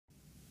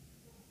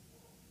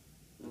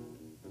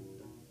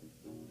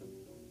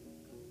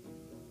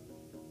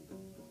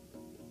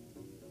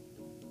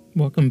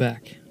Welcome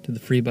back to the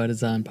Free by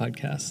Design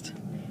podcast.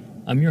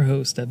 I'm your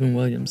host, Evan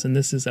Williams, and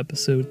this is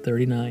episode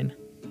 39.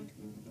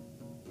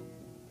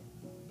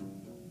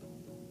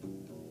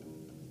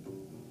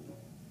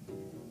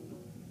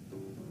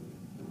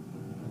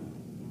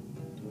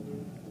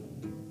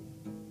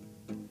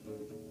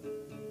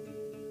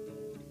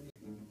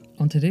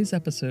 On today's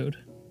episode,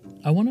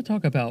 I want to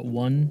talk about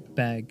one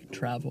bag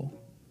travel.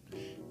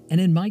 And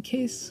in my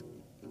case,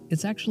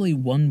 it's actually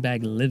one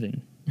bag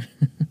living.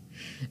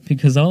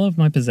 Because all of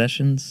my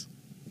possessions,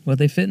 well,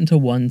 they fit into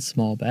one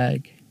small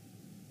bag.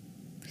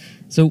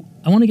 So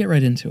I want to get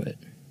right into it.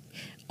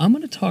 I'm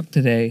going to talk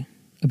today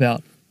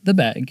about the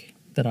bag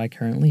that I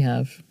currently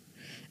have,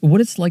 what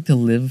it's like to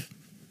live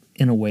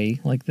in a way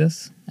like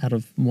this, out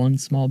of one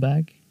small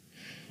bag.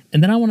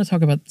 And then I want to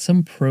talk about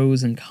some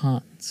pros and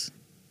cons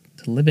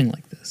to living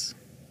like this.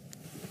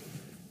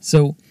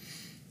 So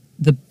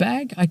the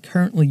bag I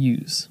currently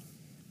use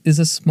is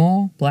a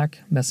small black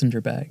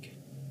messenger bag.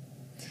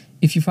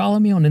 If you follow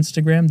me on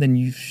Instagram, then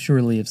you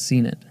surely have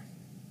seen it.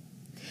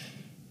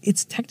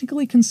 It's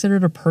technically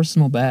considered a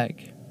personal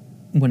bag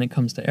when it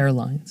comes to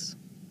airlines.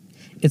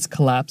 It's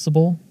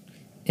collapsible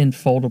and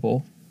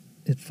foldable.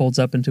 It folds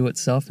up into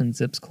itself and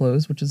zips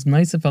closed, which is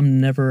nice if I'm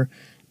never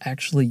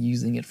actually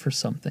using it for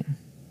something.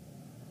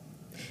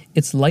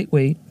 It's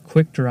lightweight,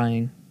 quick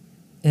drying,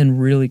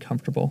 and really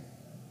comfortable.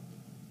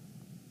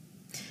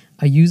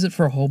 I use it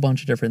for a whole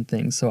bunch of different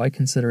things, so I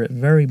consider it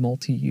very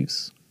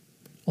multi-use.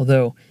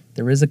 Although,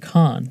 there is a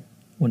con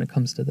when it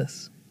comes to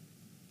this.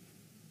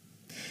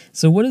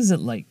 So what is it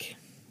like?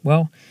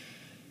 Well,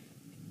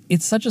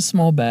 it's such a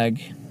small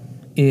bag.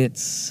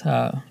 It's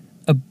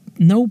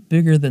no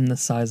bigger than the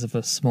size of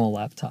a small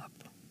laptop.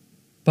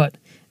 But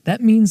that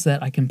means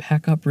that I can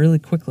pack up really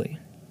quickly.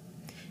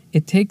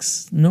 It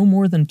takes no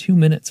more than 2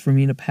 minutes for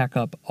me to pack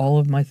up all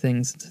of my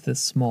things into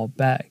this small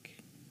bag.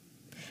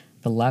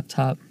 The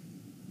laptop,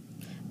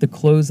 the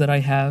clothes that I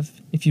have.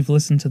 If you've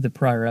listened to the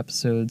prior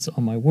episodes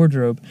on my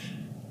wardrobe,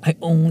 I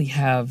only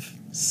have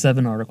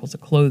 7 articles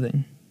of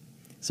clothing.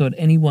 So at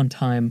any one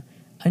time,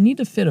 I need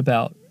to fit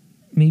about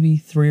maybe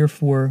 3 or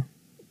 4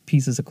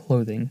 pieces of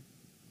clothing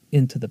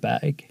into the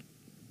bag.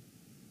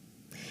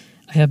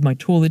 I have my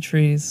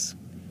toiletries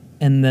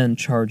and then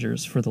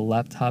chargers for the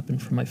laptop and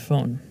for my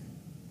phone.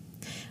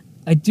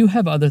 I do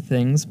have other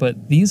things,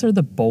 but these are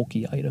the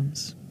bulky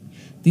items.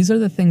 These are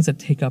the things that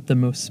take up the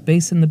most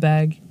space in the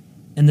bag,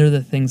 and they're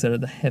the things that are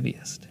the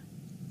heaviest.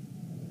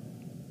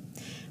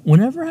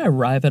 Whenever I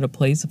arrive at a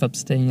place, if I'm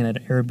staying at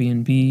an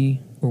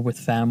Airbnb or with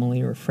family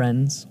or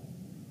friends,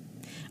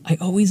 I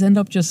always end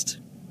up just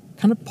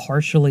kind of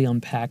partially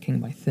unpacking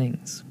my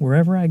things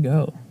wherever I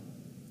go.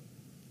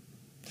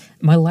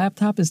 My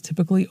laptop is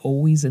typically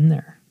always in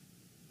there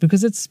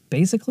because it's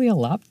basically a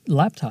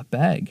laptop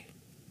bag.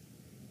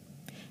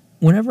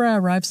 Whenever I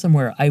arrive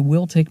somewhere, I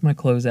will take my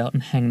clothes out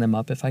and hang them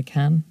up if I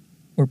can,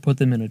 or put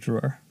them in a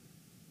drawer.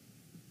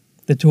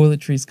 The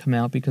toiletries come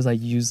out because I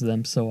use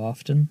them so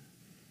often.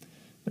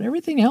 But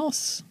everything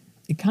else,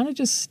 it kind of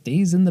just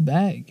stays in the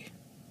bag.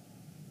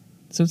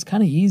 So it's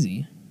kind of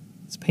easy.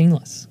 It's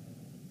painless.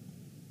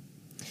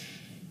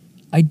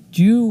 I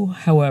do,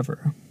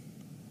 however,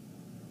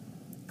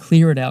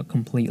 clear it out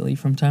completely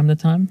from time to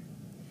time.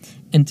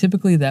 And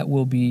typically that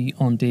will be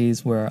on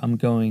days where I'm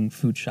going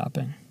food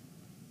shopping.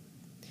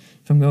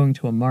 If I'm going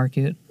to a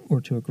market or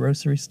to a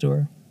grocery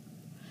store,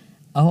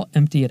 I'll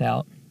empty it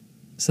out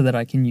so that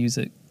I can use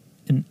it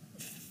and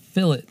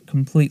fill it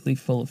completely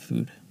full of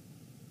food.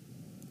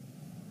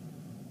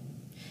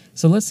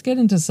 So let's get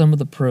into some of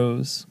the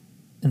pros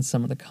and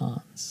some of the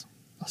cons.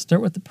 I'll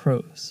start with the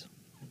pros.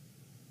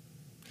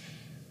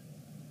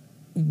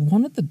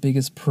 One of the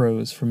biggest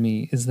pros for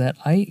me is that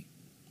I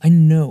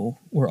know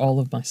where all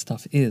of my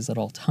stuff is at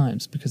all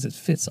times because it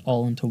fits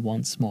all into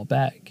one small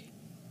bag.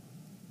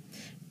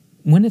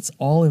 When it's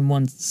all in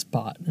one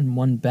spot, in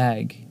one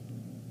bag,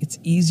 it's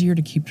easier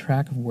to keep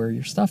track of where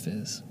your stuff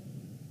is.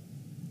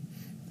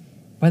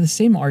 By the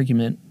same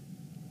argument,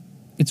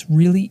 it's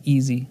really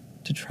easy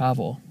to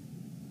travel.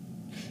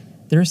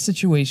 There are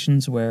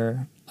situations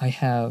where I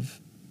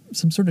have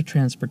some sort of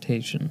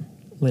transportation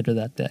later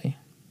that day.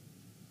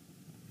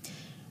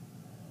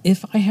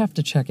 If I have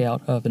to check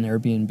out of an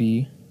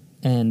Airbnb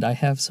and I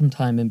have some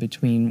time in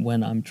between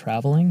when I'm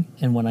traveling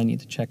and when I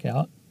need to check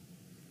out,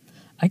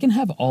 I can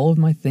have all of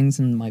my things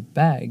in my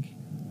bag,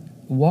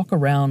 walk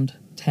around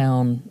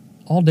town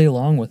all day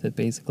long with it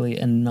basically,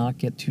 and not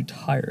get too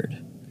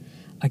tired.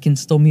 I can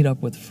still meet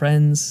up with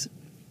friends.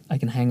 I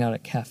can hang out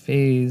at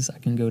cafes. I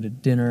can go to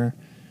dinner.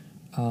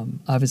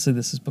 Obviously,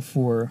 this is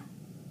before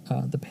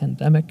the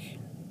pandemic,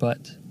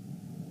 but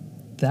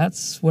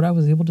that's what I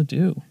was able to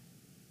do.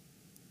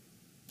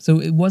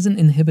 So it wasn't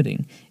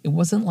inhibiting. It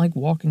wasn't like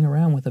walking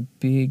around with a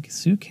big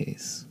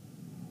suitcase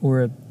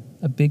or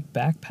a big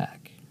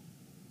backpack.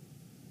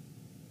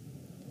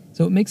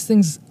 So it makes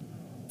things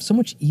so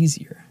much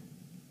easier.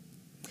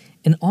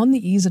 And on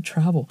the ease of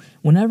travel,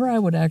 whenever I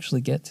would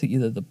actually get to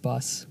either the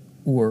bus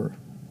or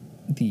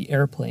the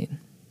airplane,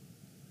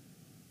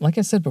 like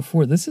I said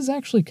before, this is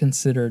actually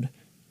considered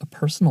a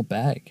personal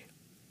bag.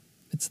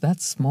 It's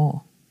that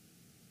small.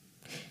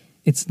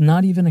 It's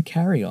not even a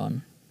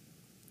carry-on.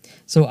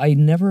 So I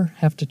never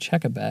have to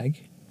check a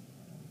bag,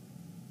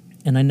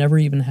 and I never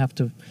even have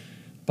to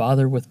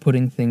bother with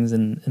putting things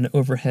in an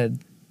overhead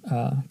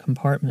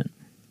compartment.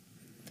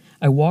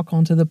 I walk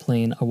onto the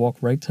plane, I walk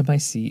right to my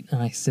seat,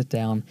 and I sit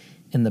down,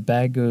 and the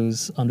bag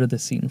goes under the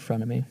seat in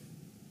front of me.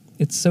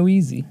 It's so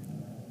easy.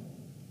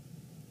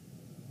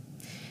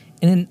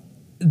 And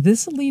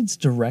this leads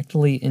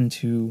directly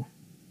into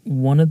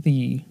one of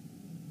the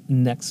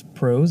next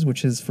pros,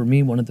 which is for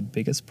me one of the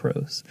biggest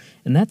pros,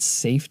 and that's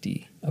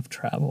safety of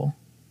travel.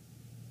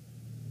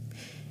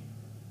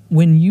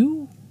 When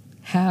you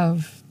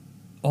have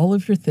all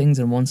of your things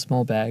in one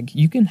small bag,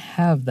 you can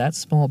have that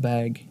small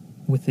bag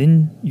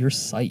within your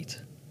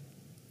sight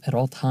at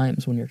all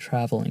times when you're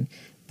traveling.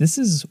 This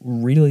is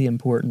really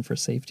important for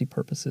safety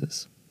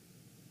purposes.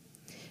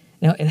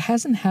 Now, it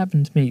hasn't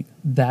happened to me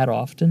that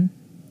often,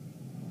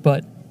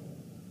 but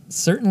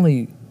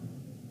certainly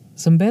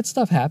some bad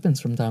stuff happens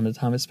from time to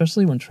time,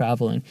 especially when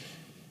traveling.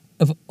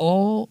 Of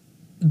all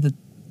the,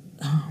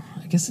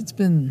 I guess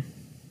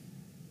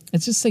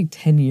let's just say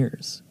 10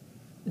 years.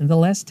 In the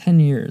last 10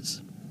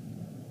 years,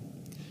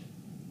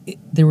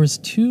 there was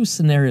 2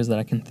 scenarios that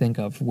I can think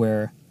of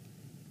where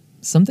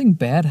something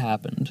bad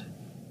happened,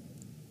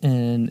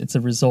 and it's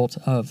a result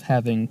of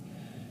having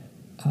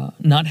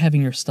not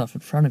having your stuff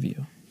in front of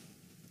you.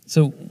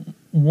 So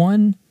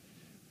one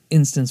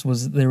instance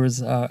was there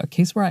was a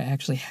case where I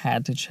actually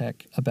had to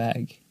check a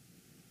bag,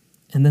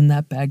 and then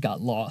that bag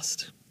got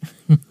lost.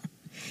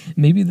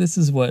 Maybe this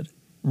is what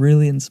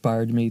really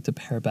inspired me to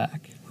pare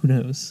back. Who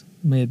knows?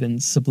 It may have been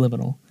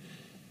subliminal.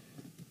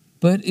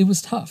 But it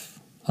was tough.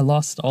 I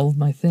lost all of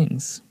my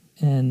things,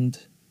 and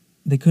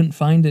they couldn't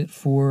find it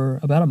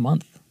for about a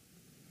month.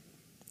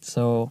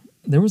 So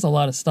there was a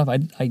lot of stuff.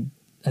 I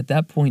at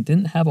that point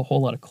didn't have a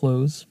whole lot of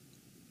clothes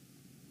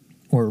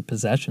or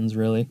possessions,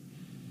 really.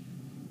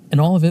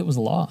 And all of it was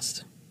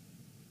lost.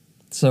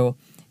 So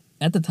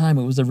at the time,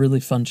 it was a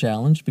really fun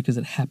challenge because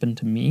it happened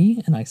to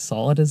me, and I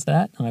saw it as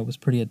that, and I was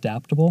pretty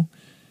adaptable.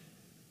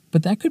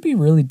 But that could be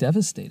really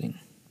devastating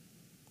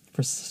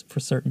for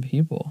certain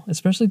people,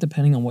 especially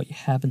depending on what you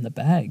have in the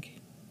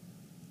bag.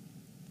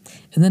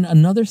 And then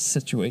another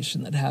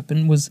situation that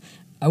happened was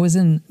I was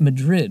in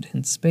Madrid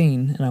in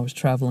Spain, and I was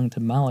traveling to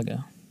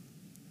Malaga.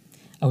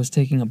 I was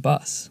taking a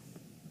bus.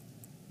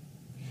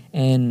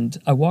 And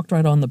I walked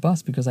right on the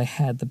bus because I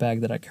had the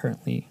bag that I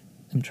currently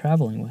am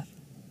traveling with.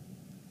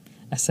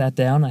 I sat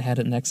down, I had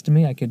it next to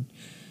me, I could,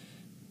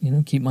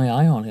 keep my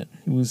eye on it.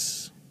 It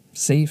was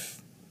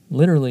safe,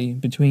 literally,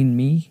 between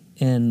me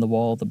and the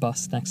wall of the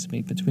bus next to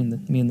me,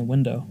 between me and the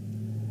window.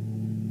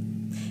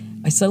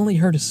 I suddenly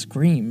heard a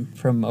scream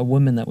from a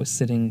woman that was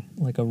sitting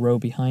like a row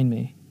behind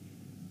me.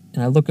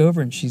 And I look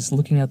over and she's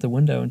looking out the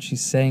window and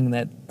she's saying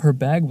that her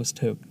bag was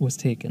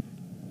taken.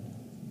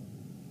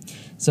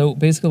 So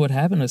basically what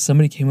happened is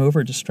somebody came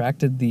over,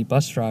 distracted the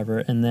bus driver,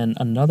 and then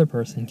another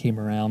person came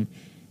around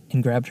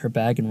and grabbed her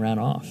bag and ran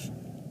off.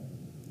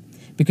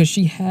 Because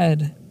she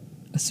had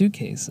a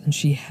suitcase and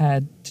she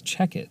had to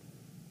check it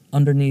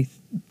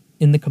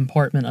in the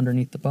compartment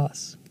underneath the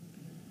bus.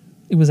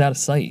 It was out of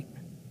sight.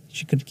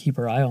 She couldn't keep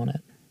her eye on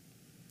it.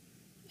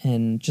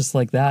 And just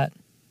like that,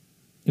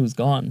 it was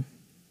gone.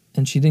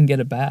 And she didn't get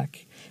it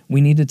back.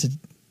 We needed to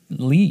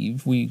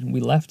leave. We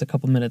left a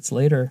couple minutes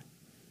later,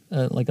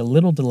 like a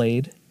little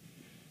delayed.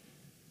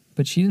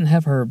 But she didn't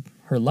have her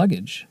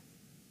luggage.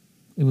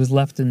 It was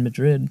left in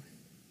Madrid,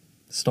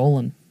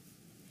 stolen.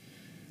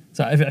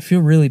 So I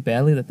feel really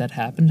badly that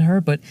happened to her,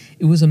 but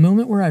it was a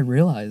moment where I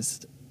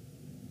realized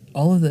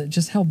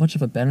just how much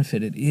of a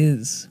benefit it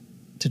is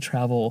to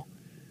travel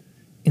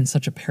in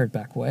such a pared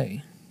back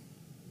way.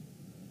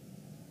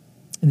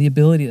 And the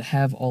ability to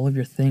have all of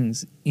your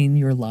things in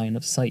your line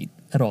of sight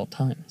at all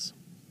times.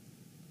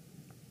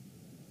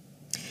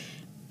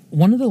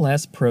 One of the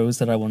last pros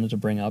that I wanted to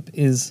bring up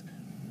is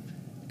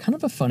kind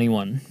of a funny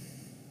one.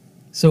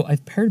 So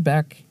I've pared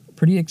back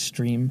pretty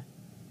extreme,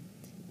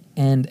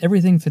 and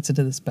everything fits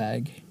into this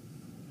bag.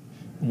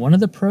 One of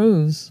the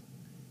pros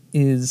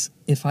is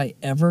if I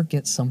ever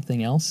get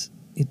something else,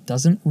 it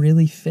doesn't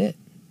really fit,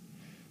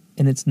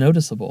 and it's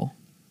noticeable.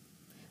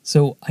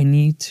 So I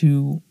need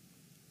to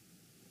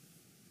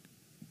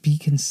be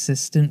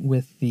consistent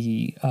with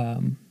the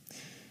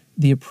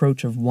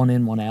approach of one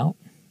in, one out.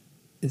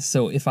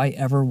 So if I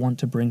ever want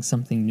to bring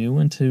something new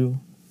into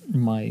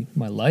my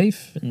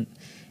life and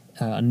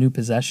a new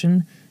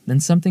possession, then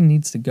something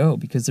needs to go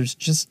because there's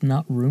just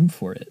not room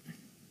for it.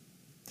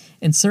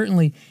 And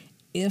certainly,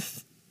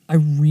 if I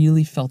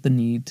really felt the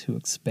need to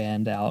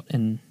expand out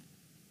and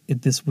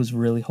if this was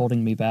really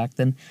holding me back,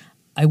 then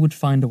I would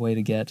find a way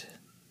to get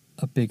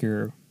a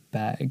bigger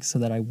bag so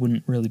that I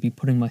wouldn't really be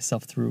putting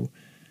myself through,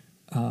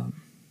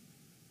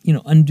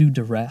 undue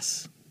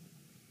duress.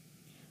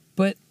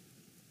 But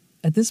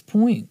at this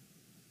point,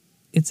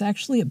 it's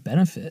actually a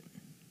benefit.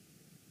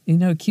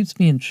 It keeps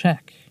me in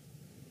check.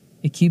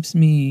 It keeps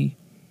me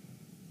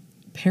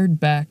pared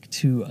back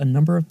to a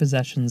number of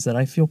possessions that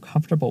I feel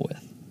comfortable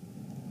with.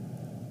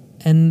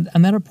 And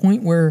I'm at a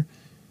point where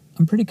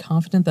I'm pretty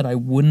confident that I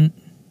wouldn't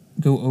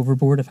go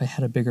overboard if I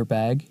had a bigger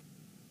bag,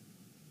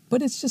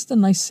 but it's just a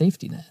nice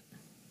safety net.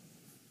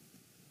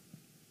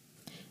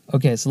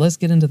 Okay, so let's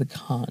get into the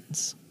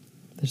cons.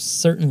 There's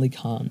certainly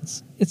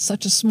cons. It's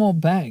such a small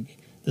bag.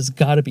 There's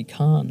gotta be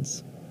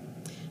cons.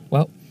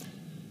 Well,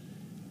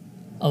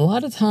 a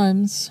lot of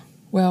times,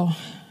 well,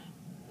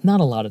 not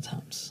a lot of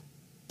times,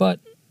 but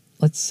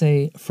let's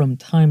say from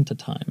time to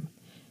time,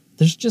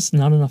 there's just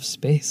not enough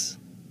space.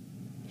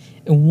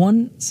 And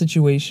one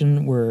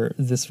situation where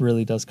this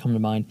really does come to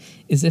mind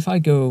is if I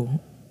go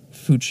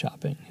food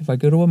shopping. If I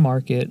go to a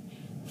market,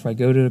 if I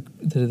go to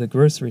the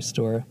grocery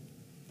store,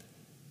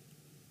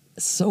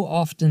 so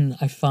often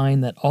I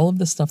find that all of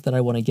the stuff that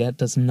I want to get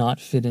does not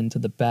fit into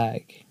the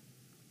bag.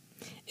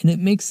 And it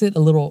makes it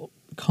a little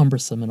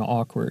cumbersome and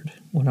awkward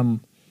when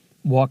I'm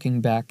walking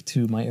back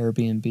to my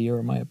Airbnb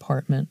or my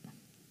apartment.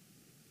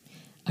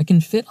 I can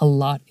fit a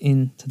lot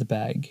into the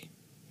bag,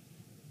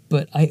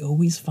 but I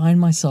always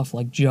find myself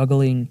like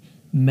juggling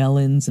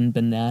melons and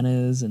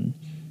bananas and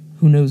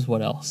who knows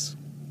what else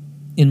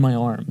in my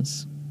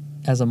arms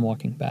as I'm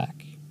walking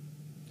back.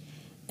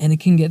 And it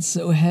can get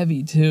so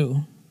heavy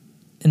too.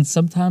 And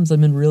sometimes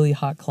I'm in really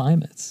hot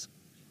climates,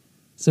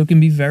 so it can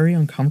be very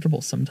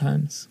uncomfortable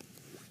sometimes.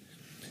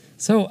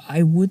 So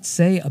I would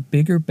say a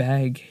bigger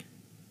bag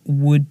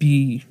would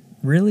be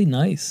really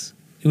nice.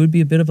 It would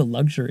be a bit of a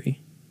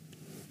luxury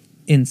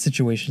in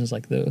situations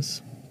like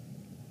those.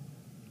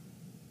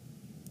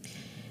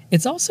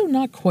 It's also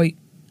not quite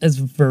as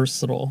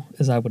versatile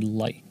as I would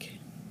like.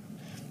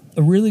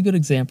 A really good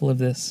example of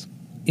this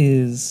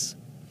is,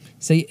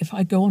 say, if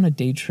I go on a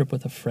day trip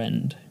with a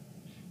friend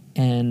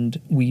and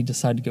we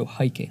decide to go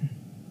hiking.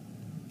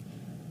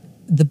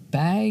 The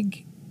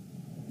bag,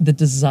 the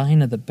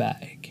design of the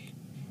bag,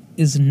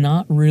 is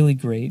not really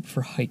great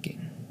for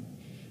hiking.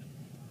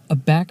 A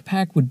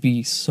backpack would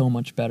be so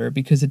much better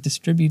because it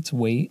distributes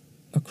weight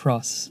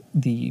across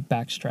the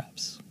back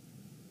straps.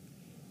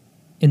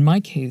 In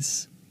my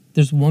case,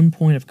 there's one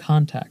point of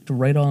contact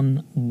right on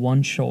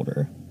one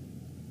shoulder.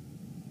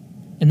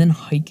 And then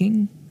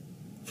hiking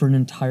for an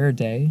entire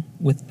day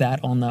with that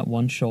on that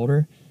one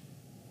shoulder,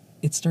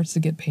 it starts to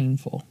get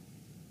painful.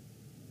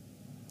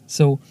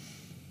 So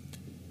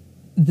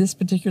this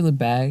particular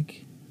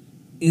bag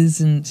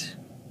isn't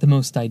the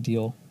most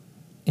ideal,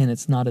 and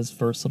it's not as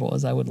versatile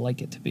as I would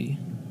like it to be.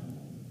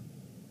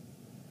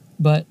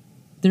 But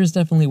there's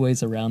definitely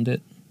ways around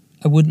it.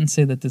 I wouldn't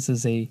say that this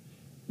is a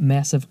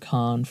massive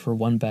con for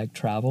one bag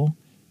travel.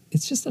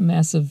 It's just a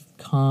massive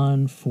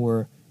con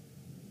for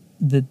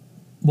the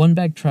one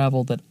bag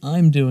travel that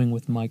I'm doing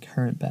with my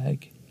current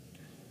bag.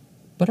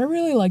 But I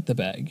really like the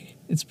bag.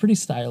 It's pretty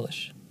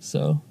stylish.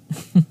 So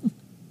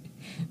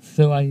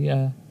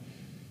I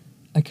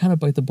kind of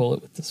bite the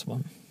bullet with this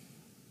one.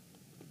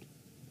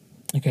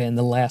 Okay, and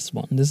the last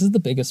one. This is the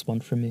biggest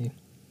one for me.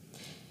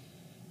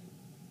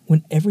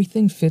 When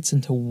everything fits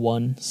into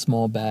one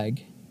small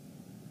bag,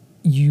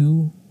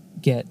 you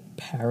get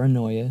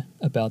paranoia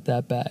about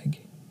that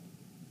bag.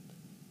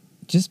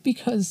 Just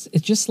because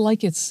it's just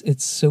like it's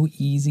so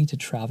easy to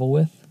travel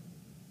with,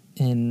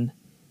 and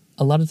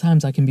a lot of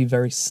times I can be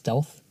very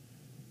stealth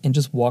and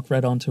just walk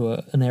right onto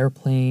an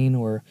airplane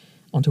or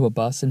onto a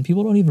bus, and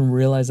people don't even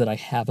realize that I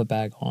have a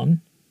bag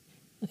on,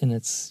 and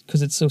it's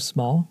because it's so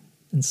small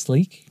and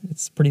sleek,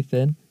 it's pretty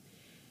thin.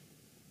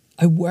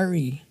 I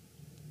worry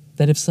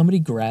that if somebody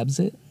grabs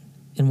it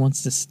and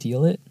wants to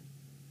steal it,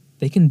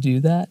 they can do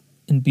that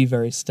and be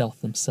very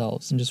stealth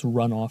themselves and just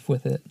run off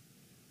with it,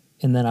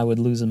 and then I would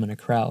lose them in a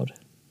crowd.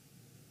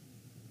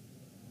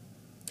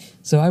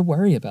 So I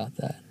worry about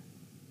that.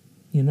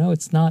 You know,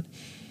 it's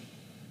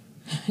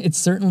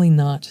certainly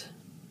not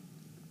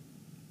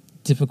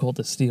difficult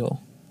to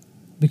steal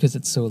because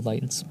it's so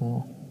light and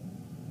small.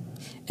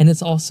 And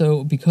it's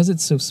also, because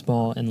it's so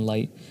small and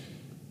light,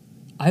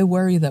 I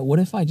worry that what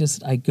if I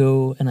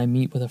go and I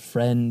meet with a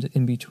friend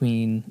in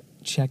between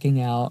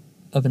checking out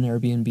of an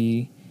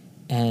Airbnb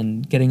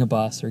and getting a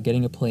bus or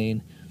getting a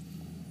plane,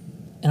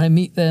 and I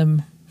meet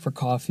them for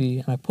coffee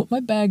and I put my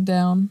bag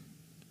down,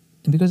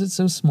 and because it's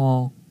so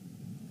small,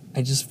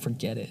 I just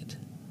forget it.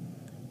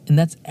 And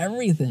that's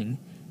everything.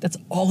 That's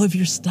all of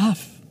your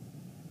stuff.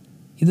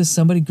 Either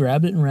somebody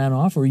grabbed it and ran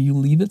off or you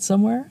leave it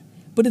somewhere,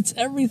 but it's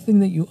everything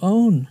that you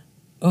own.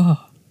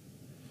 Oh.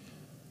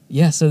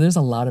 Yeah, so there's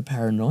a lot of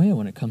paranoia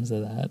when it comes to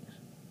that.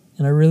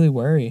 And I really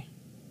worry.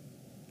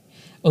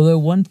 Although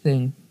one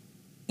thing,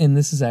 and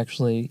this is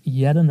actually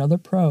yet another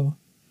pro,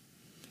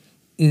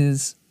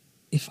 is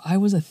if I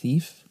was a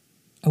thief,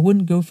 I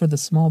wouldn't go for the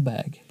small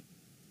bag,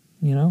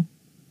 you know?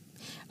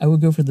 I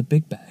would go for the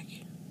big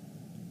bag.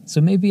 So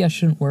maybe I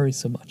shouldn't worry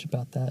so much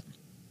about that.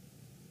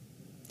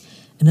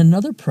 And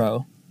another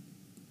pro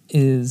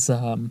is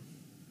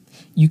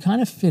you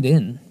kind of fit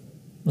in.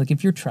 Like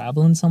if you're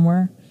traveling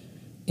somewhere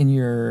and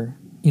you're,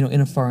 in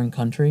a foreign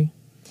country,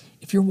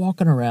 if you're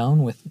walking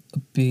around with a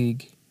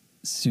big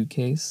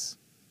suitcase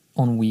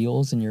on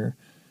wheels and you're,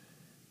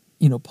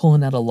 pulling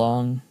that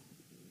along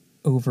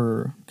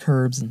over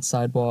curbs and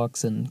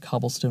sidewalks and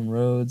cobblestone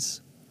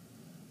roads,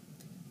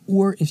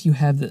 Or if you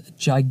have the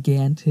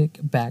gigantic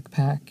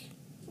backpack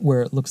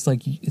where it looks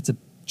like it's a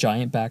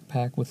giant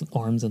backpack with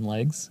arms and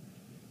legs,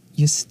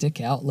 you stick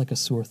out like a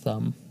sore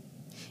thumb.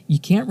 You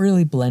can't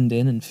really blend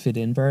in and fit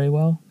in very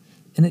well,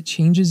 and it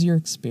changes your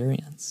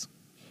experience.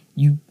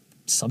 You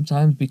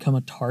sometimes become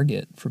a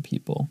target for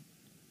people.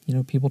 You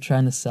know, people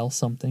trying to sell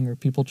something or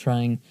people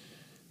trying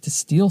to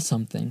steal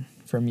something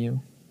from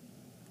you.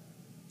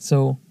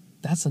 So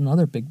that's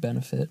another big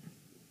benefit.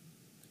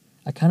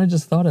 I kind of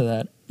just thought of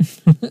that.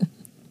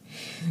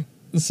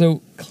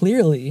 So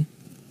clearly,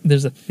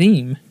 there's a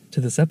theme to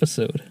this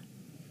episode.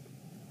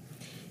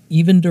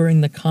 Even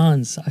during the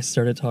cons, I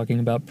started talking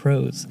about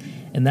pros,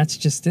 and that's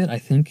just it. I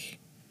think,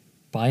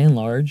 by and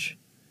large,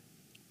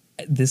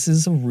 this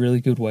is a really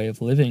good way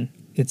of living.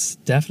 It's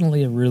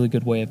definitely a really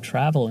good way of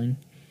traveling,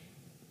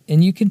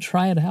 and you can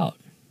try it out.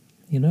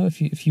 You know,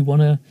 if you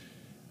want to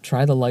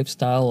try the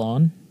lifestyle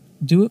on,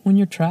 do it when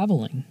you're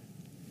traveling.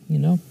 You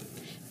know,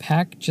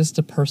 pack just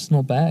a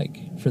personal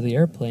bag for the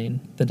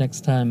airplane the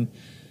next time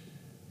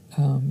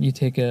you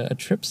take a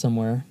trip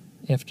somewhere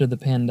after the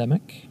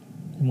pandemic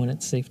and when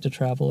it's safe to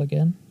travel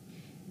again,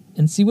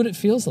 and see what it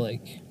feels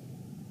like.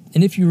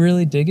 And if you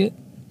really dig it,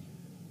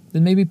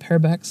 then maybe pare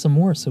back some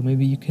more so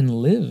maybe you can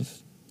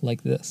live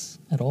like this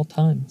at all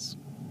times.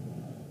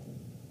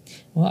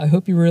 Well, I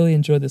hope you really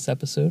enjoyed this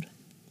episode.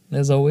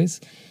 As always,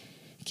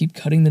 keep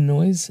cutting the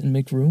noise and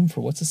make room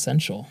for what's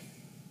essential.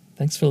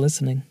 Thanks for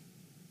listening.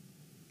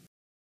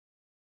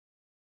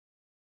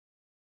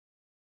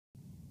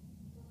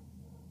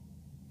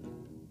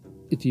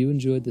 If you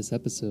enjoyed this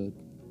episode,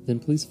 then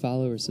please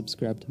follow or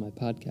subscribe to my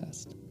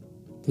podcast.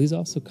 Please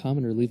also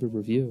comment or leave a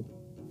review.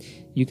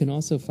 You can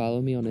also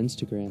follow me on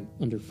Instagram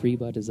under Free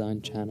by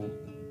Design channel.